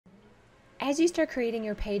As you start creating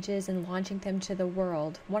your pages and launching them to the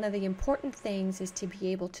world, one of the important things is to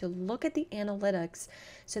be able to look at the analytics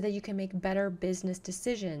so that you can make better business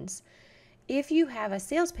decisions. If you have a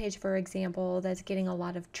sales page, for example, that's getting a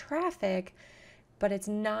lot of traffic, but it's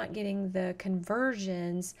not getting the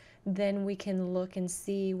conversions, then we can look and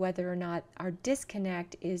see whether or not our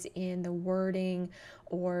disconnect is in the wording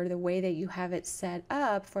or the way that you have it set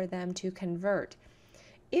up for them to convert.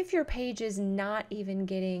 If your page is not even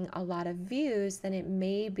getting a lot of views, then it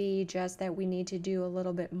may be just that we need to do a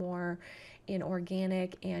little bit more in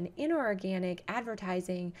organic and inorganic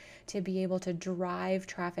advertising to be able to drive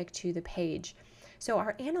traffic to the page. So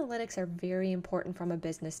our analytics are very important from a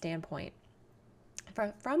business standpoint.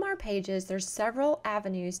 From our pages, there's several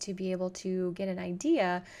avenues to be able to get an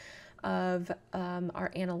idea of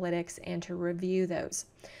our analytics and to review those.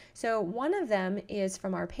 So one of them is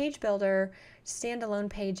from our page builder standalone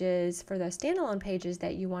pages. For the standalone pages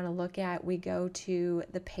that you want to look at, we go to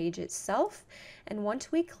the page itself, and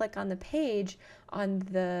once we click on the page on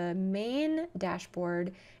the main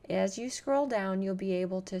dashboard, as you scroll down, you'll be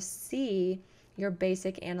able to see your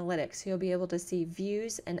basic analytics. You'll be able to see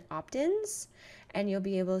views and opt-ins, and you'll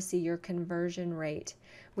be able to see your conversion rate.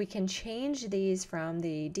 We can change these from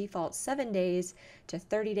the default 7 days to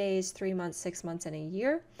 30 days, 3 months, 6 months, and a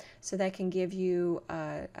year. So that can give you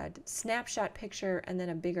a snapshot picture and then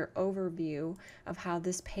a bigger overview of how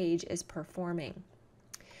this page is performing.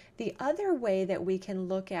 The other way that we can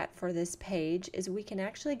look at for this page is we can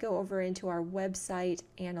actually go over into our website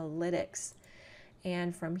analytics.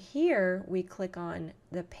 And from here, we click on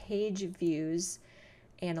the page views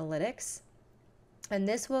analytics. And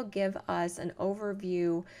this will give us an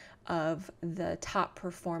overview of the top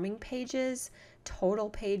performing pages, total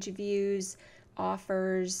page views,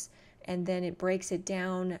 offers, and then it breaks it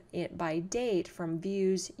down by date from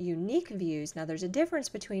views, unique views. Now there's a difference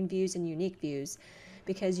between views and unique views,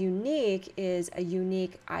 because unique is a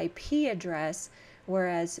unique IP address,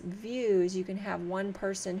 whereas views, you can have one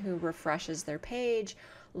person who refreshes their page,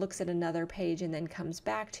 looks at another page, and then comes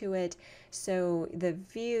back to it. So the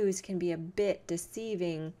views can be a bit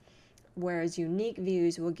deceiving, whereas unique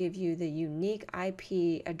views will give you the unique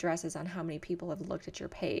IP addresses on how many people have looked at your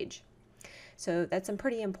page. So that's some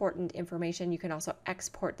pretty important information. You can also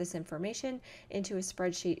export this information into a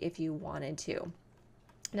spreadsheet if you wanted to.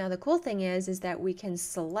 Now the cool thing is that we can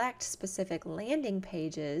select specific landing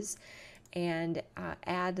pages and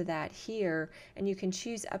add that here, and you can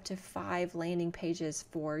choose up to 5 landing pages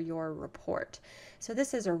for your report. So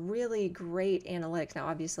this is a really great analytics. Now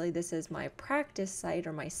obviously this is my practice site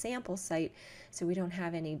or my sample site, so we don't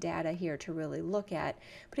have any data here to really look at,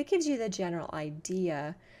 but it gives you the general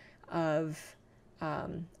idea of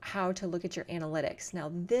how to look at your analytics. Now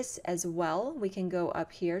this as well, we can go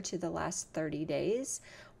up here to the last 30 days.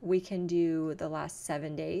 We can do the last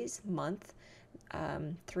 7 days, month,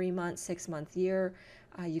 3 months, 6 month, year.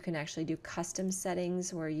 You can actually do custom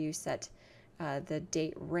settings where you set the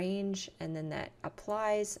date range, and then that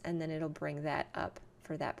applies, and then it'll bring that up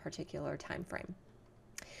for that particular time frame.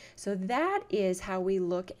 So that is how we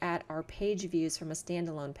look at our page views from a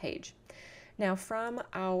standalone page. Now from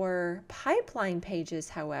our pipeline pages,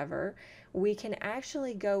 however, we can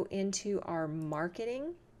actually go into our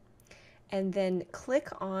marketing and then click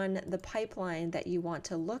on the pipeline that you want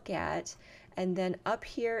to look at, and then up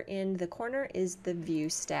here in the corner is the view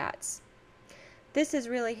stats. This is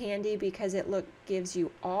really handy because it gives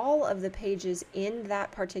you all of the pages in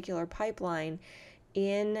that particular pipeline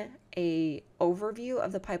in a overview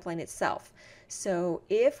of the pipeline itself. So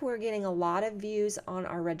if we're getting a lot of views on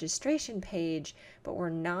our registration page, but we're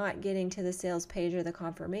not getting to the sales page or the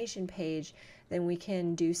confirmation page, then we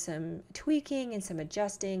can do some tweaking and some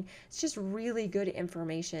adjusting. It's just really good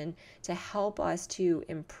information to help us to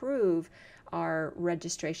improve our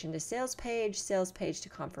registration to sales page to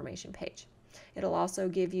confirmation page. It'll also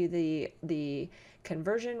give you the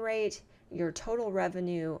conversion rate, your total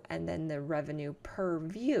revenue, and then the revenue per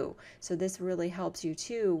view. So this really helps you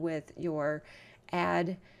too with your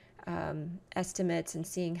ad estimates and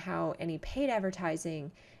seeing how any paid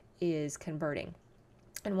advertising is converting.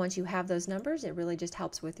 And once you have those numbers, it really just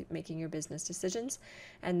helps with making your business decisions.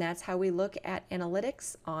 And that's how we look at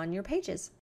analytics on your pages.